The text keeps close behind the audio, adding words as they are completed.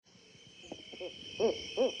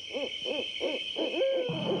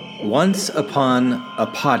Once upon a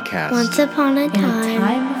podcast. Once upon a In a time.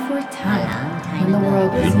 time before time, when the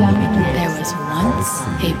world was young and there was once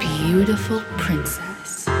a beautiful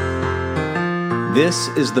princess. This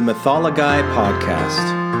is the Mythology Podcast.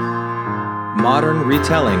 Modern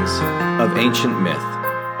retellings of ancient myth.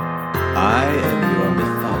 I am your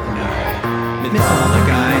Mythology.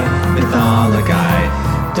 Mythology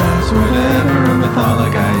does whatever a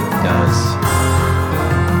Mythology does.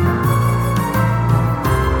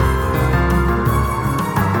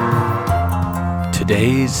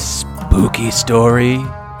 Today's spooky story: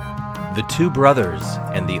 The Two Brothers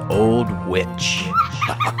and the Old Witch.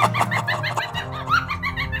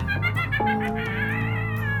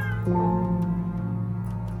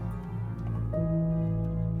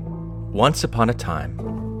 Once upon a time,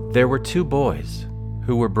 there were two boys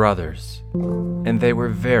who were brothers, and they were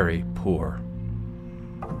very poor.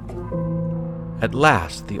 At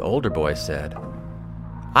last, the older boy said,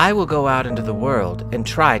 "I will go out into the world and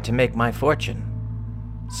try to make my fortune."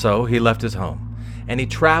 So he left his home, and he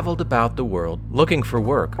traveled about the world looking for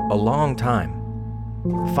work a long time.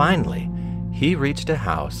 Finally, he reached a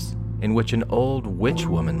house in which an old witch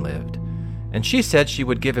woman lived, and she said she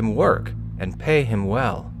would give him work and pay him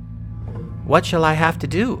well. "What shall I have to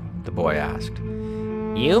do?" the boy asked.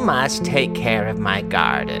 "You must take care of my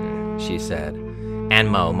garden," she said, "and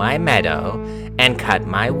mow my meadow, and cut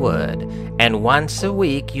my wood, and once a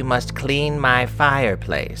week you must clean my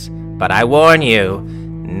fireplace. But I warn you,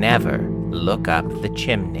 never look up the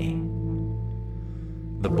chimney."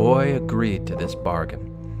 The boy agreed to this bargain,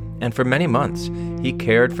 and for many months he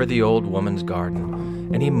cared for the old woman's garden,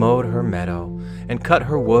 and he mowed her meadow, and cut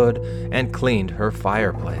her wood, and cleaned her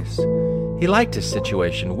fireplace. He liked his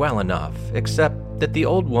situation well enough, except that the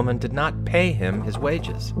old woman did not pay him his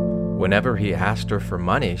wages. Whenever he asked her for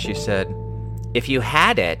money, she said, "If you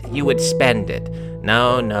had it, you would spend it.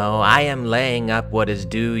 No, I am laying up what is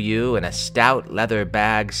due you in a stout leather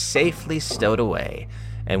bag safely stowed away,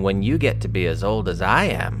 and when you get to be as old as I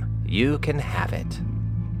am, you can have it."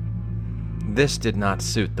 This did not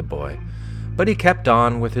suit the boy, but he kept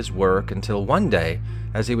on with his work until one day,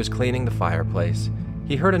 as he was cleaning the fireplace,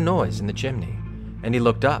 he heard a noise in the chimney, and he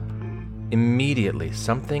looked up. Immediately,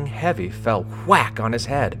 something heavy fell whack on his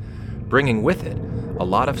head, bringing with it a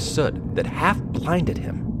lot of soot that half blinded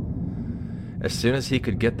him. As soon as he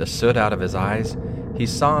could get the soot out of his eyes, he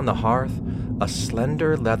saw on the hearth a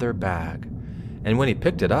slender leather bag, and when he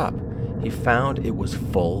picked it up, he found it was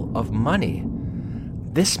full of money.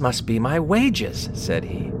 "This must be my wages," said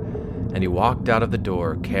he, and he walked out of the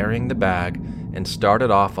door carrying the bag and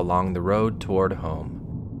started off along the road toward home.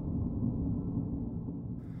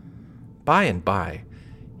 By and by,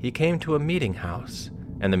 he came to a meeting house,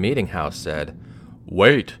 and the meeting house said,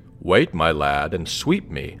 Wait, my lad, and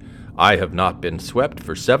sweep me. I have not been swept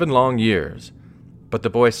for 7 long years." But the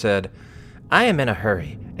boy said, "I am in a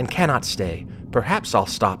hurry and cannot stay. Perhaps I'll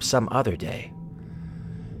stop some other day."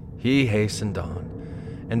 He hastened on,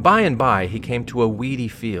 and by he came to a weedy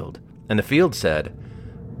field, and the field said,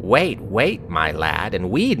 Wait, my lad, and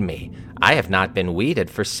weed me. I have not been weeded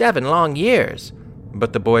for 7 long years."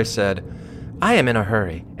 But the boy said, "I am in a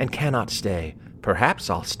hurry and cannot stay. Perhaps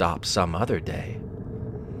I'll stop some other day."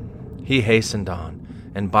 He hastened on,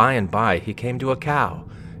 and by he came to a cow,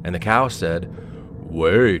 and the cow said,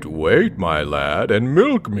 Wait, my lad, and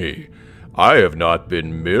milk me. I have not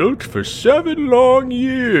been milked for 7 long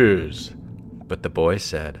years." But the boy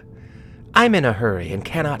said, "I'm in a hurry and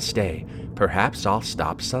cannot stay. Perhaps I'll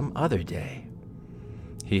stop some other day."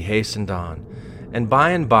 He hastened on, and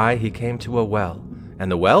by he came to a well, and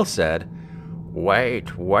the well said,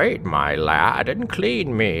 Wait, my lad, and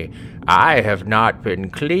clean me. I have not been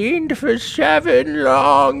cleaned for 7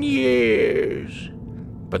 long years."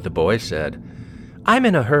 But the boy said, "I'm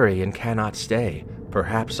in a hurry and cannot stay.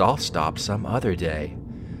 Perhaps I'll stop some other day."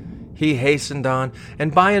 He hastened on,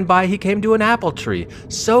 and by he came to an apple tree,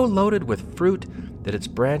 so loaded with fruit that its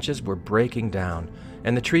branches were breaking down,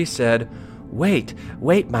 and the tree said, Wait,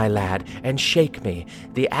 my lad, and shake me.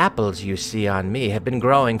 The apples you see on me have been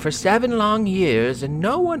growing for 7 long years, and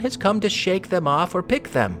no one has come to shake them off or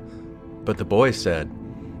pick them." But the boy said,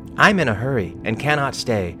 "I'm in a hurry and cannot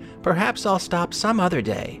stay. Perhaps I'll stop some other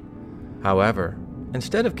day." However,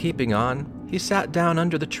 instead of keeping on, he sat down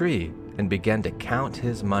under the tree and began to count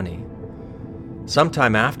his money.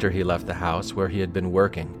 Sometime after he left the house where he had been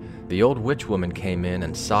working, the old witch woman came in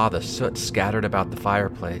and saw the soot scattered about the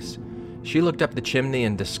fireplace. She looked up the chimney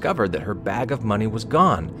and discovered that her bag of money was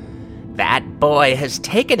gone. "That boy has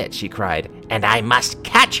taken it," she cried, "and I must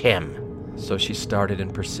catch him." So she started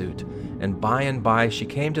in pursuit, and by she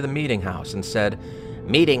came to the meeting house and said,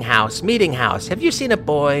 "Meeting house, have you seen a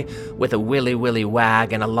boy with a willy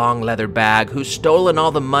wag and a long leather bag who's stolen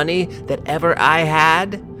all the money that ever I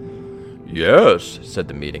had?" "Yes," said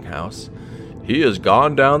the meeting house. "He has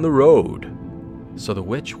gone down the road." So the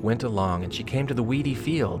witch went along, and she came to the weedy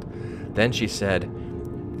field. Then she said,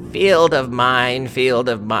 field of mine,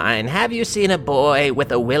 have you seen a boy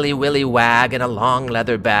with a willy wag and a long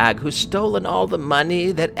leather bag who's stolen all the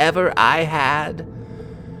money that ever I had?"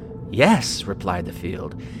 "Yes," replied the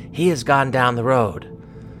field, "he has gone down the road."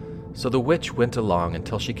 So the witch went along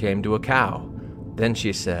until she came to a cow. Then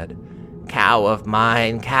she said, cow of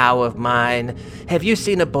mine, have you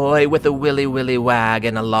seen a boy with a willy wag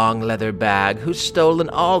and a long leather bag who's stolen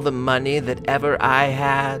all the money that ever I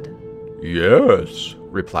had?" "Yes,"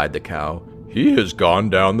 replied the cow, "he has gone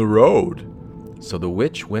down the road." So the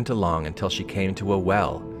witch went along until she came to a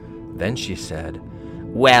well. Then she said,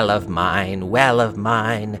 well of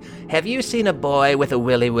mine, have you seen a boy with a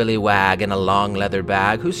willy wag and a long leather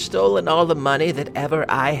bag who's stolen all the money that ever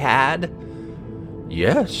I had?"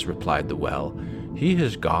 "Yes," replied the well, "he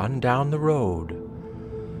has gone down the road."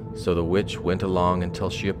 So the witch went along until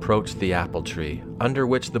she approached the apple tree, under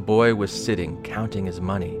which the boy was sitting counting his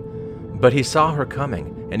money. But he saw her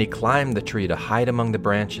coming, and he climbed the tree to hide among the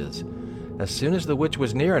branches. As soon as the witch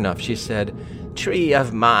was near enough, she said, tree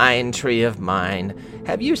of mine,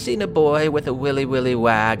 have you seen a boy with a willy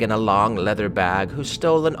wag and a long leather bag who's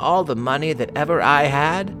stolen all the money that ever I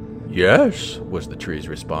had?" "Yes," was the tree's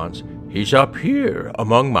response. "He's up here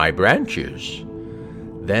among my branches."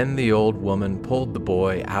 Then the old woman pulled the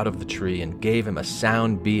boy out of the tree and gave him a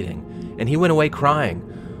sound beating, and he went away crying,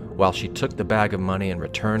 while she took the bag of money and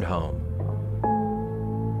returned home.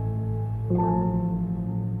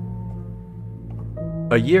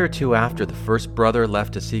 A year or two after the first brother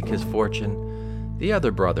left to seek his fortune, the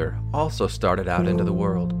other brother also started out into the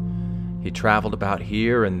world. He traveled about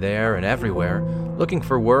here and there and everywhere, looking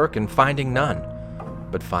for work and finding none.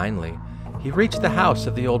 But finally, he reached the house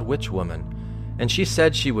of the old witch woman, and she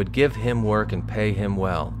said she would give him work and pay him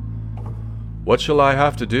well. "What shall I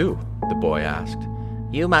have to do?" the boy asked.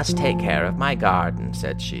 "You must take care of my garden,"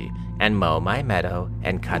 said she, "and mow my meadow,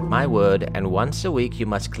 and cut my wood, and once a week you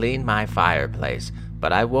must clean my fireplace.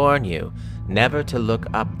 But I warn you, never to look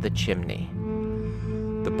up the chimney."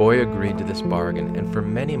 The boy agreed to this bargain, and for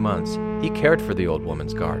many months he cared for the old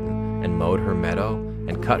woman's garden, and mowed her meadow,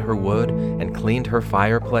 and cut her wood, and cleaned her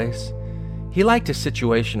fireplace. He liked his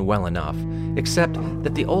situation well enough, except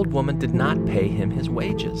that the old woman did not pay him his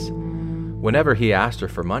wages. Whenever he asked her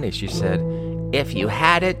for money, she said, "If you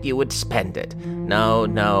had it, you would spend it.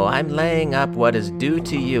 No, I'm laying up what is due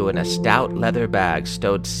to you in a stout leather bag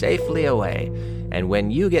stowed safely away, and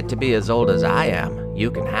when you get to be as old as I am,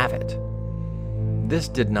 you can have it." This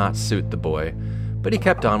did not suit the boy, but he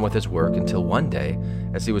kept on with his work until one day,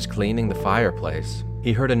 as he was cleaning the fireplace,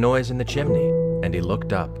 he heard a noise in the chimney, and he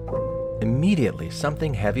looked up. Immediately,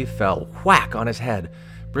 something heavy fell whack on his head,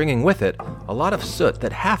 bringing with it a lot of soot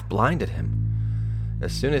that half blinded him.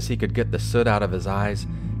 As soon as he could get the soot out of his eyes,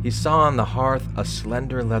 he saw on the hearth a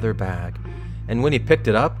slender leather bag, and when he picked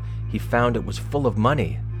it up, he found it was full of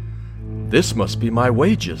money. "This must be my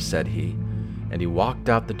wages," said he, and he walked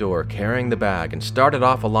out the door carrying the bag and started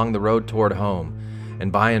off along the road toward home.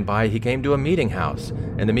 And by he came to a meeting house,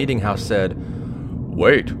 and the meeting house said,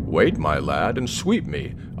 Wait, my lad, and sweep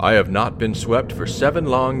me. I have not been swept for 7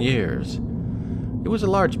 long years." It was a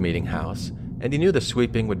large meeting house, and he knew the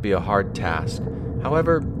sweeping would be a hard task.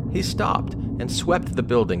 However, he stopped and swept the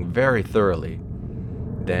building very thoroughly.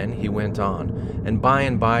 Then he went on, and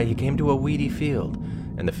by he came to a weedy field,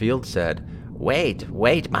 and the field said,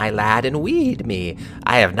 Wait, my lad, and weed me.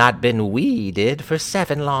 I have not been weeded for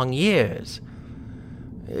 7 long years."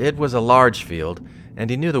 It was a large field, and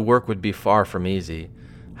he knew the work would be far from easy.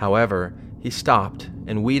 However, he stopped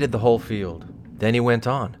and weeded the whole field. Then he went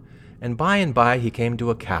on, and by he came to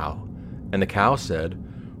a cow, and the cow said,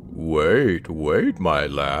 Wait, my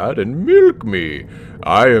lad, and milk me.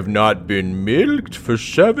 I have not been milked for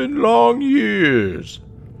 7 long years."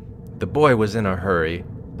 The boy was in a hurry,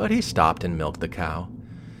 but he stopped and milked the cow.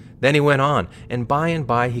 Then he went on, and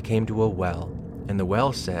by he came to a well, and the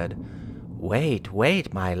well said, Wait,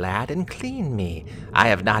 my lad, and clean me. I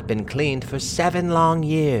have not been cleaned for 7 long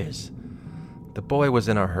years." The boy was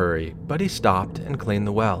in a hurry, but he stopped and cleaned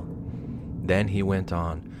the well. Then he went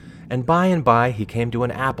on, and by he came to an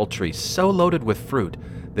apple tree so loaded with fruit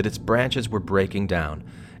that its branches were breaking down,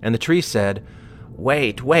 and the tree said,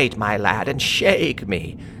 Wait, my lad, and shake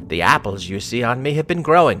me. The apples you see on me have been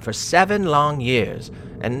growing for 7 long years,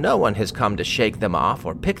 and no one has come to shake them off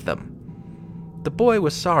or pick them." The boy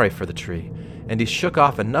was sorry for the tree, and he shook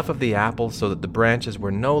off enough of the apple so that the branches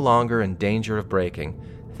were no longer in danger of breaking.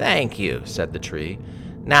 "Thank you," said the tree.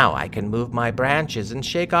 "Now I can move my branches and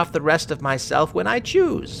shake off the rest of myself when I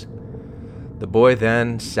choose." The boy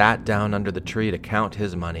then sat down under the tree to count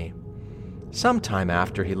his money. Some time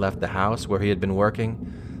after he left the house where he had been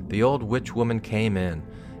working, the old witch woman came in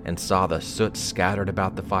and saw the soot scattered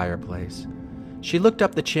about the fireplace. She looked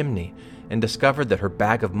up the chimney and discovered that her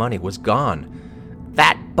bag of money was gone.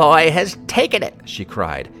 "That boy has taken it," she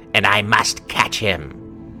cried, "and I must catch him."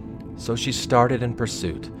 So she started in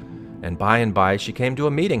pursuit, and by she came to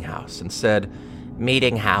a meeting house and said,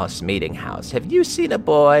 Meeting house, have you seen a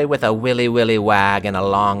boy with a willy wag and a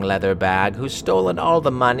long leather bag who's stolen all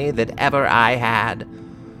the money that ever I had?"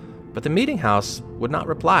 But the meeting house would not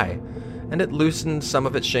reply, and it loosened some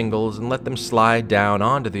of its shingles and let them slide down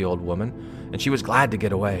onto the old woman, and she was glad to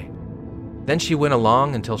get away. Then she went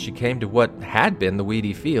along until she came to what had been the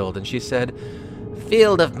weedy field, and she said,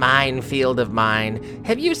 Field of mine,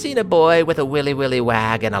 have you seen a boy with a willy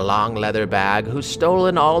wag and a long leather bag who's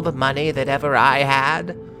stolen all the money that ever I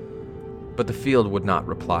had?" But the field would not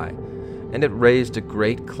reply, and it raised a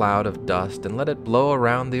great cloud of dust and let it blow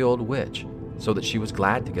around the old witch, so that she was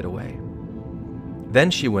glad to get away.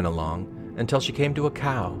 Then she went along until she came to a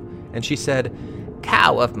cow, and she said,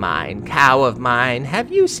 Cow of mine,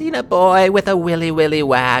 have you seen a boy with a willy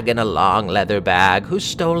wag and a long leather bag who's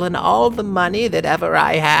stolen all the money that ever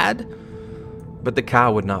I had?" But the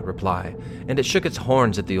cow would not reply, and it shook its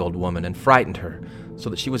horns at the old woman and frightened her, so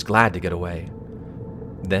that she was glad to get away.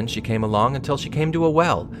 Then she came along until she came to a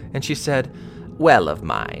well, and she said, Well of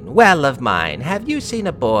mine, have you seen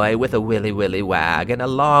a boy with a willy wag and a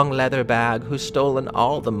long leather bag who's stolen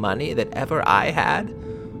all the money that ever I had?"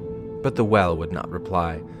 But the well would not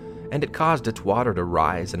reply, and it caused its water to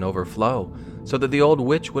rise and overflow, so that the old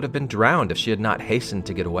witch would have been drowned if she had not hastened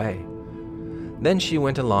to get away. Then she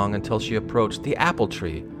went along until she approached the apple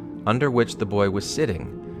tree, under which the boy was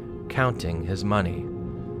sitting, counting his money.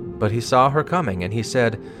 But he saw her coming, and he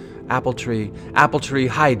said, apple tree,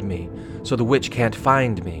 hide me, so the witch can't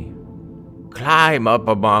find me." "Climb up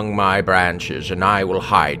among my branches, and I will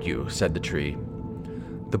hide you," said the tree.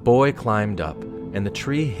 The boy climbed up, and the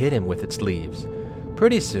tree hid him with its leaves.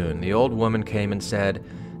 Pretty soon the old woman came and said,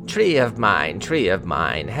 Tree of mine,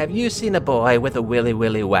 have you seen a boy with a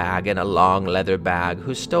willy wag and a long leather bag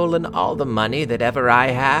who's stolen all the money that ever I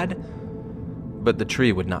had?" But the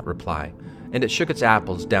tree would not reply, and it shook its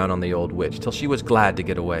apples down on the old witch till she was glad to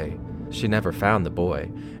get away. She never found the boy,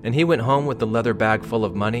 and he went home with the leather bag full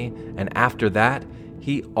of money, and after that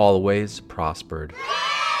he always prospered.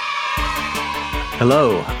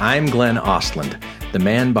 Hello, I'm Glenn Ostland, the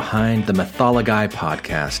man behind the Mythology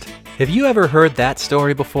podcast. Have you ever heard that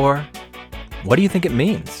story before? What do you think it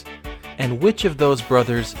means? And which of those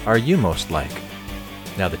brothers are you most like?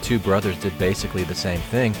 Now, the two brothers did basically the same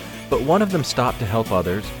thing, but one of them stopped to help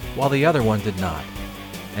others, while the other one did not.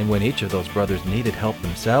 And when each of those brothers needed help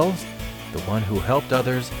themselves, the one who helped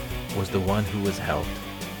others was the one who was helped.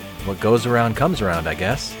 What goes around comes around, I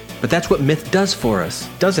guess. But that's what myth does for us,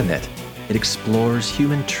 doesn't it? It explores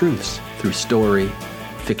human truths through story,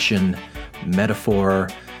 fiction, metaphor,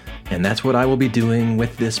 and that's what I will be doing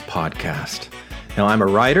with this podcast. Now, I'm a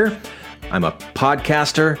writer, I'm a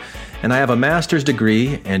podcaster, and I have a master's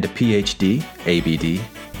degree and a PhD, ABD,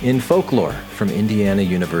 in folklore from Indiana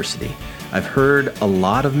University. I've heard a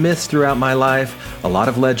lot of myths throughout my life, a lot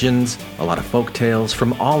of legends, a lot of folk tales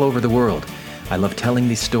from all over the world. I love telling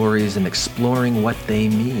these stories and exploring what they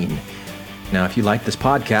mean. Now, if you like this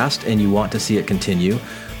podcast and you want to see it continue,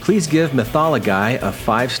 please give Mythology a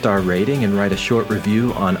 5-star rating and write a short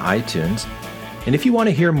review on iTunes. And if you want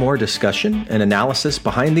to hear more discussion and analysis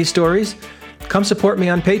behind these stories, come support me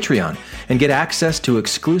on Patreon and get access to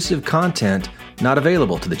exclusive content not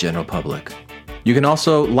available to the general public. You can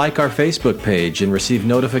also like our Facebook page and receive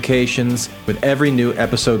notifications with every new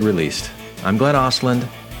episode released. I'm Glenn Ostland,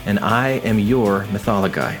 and I am your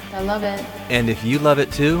Mythology. I love it. And if you love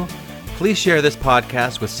it too, please share this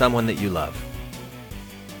podcast with someone that you love.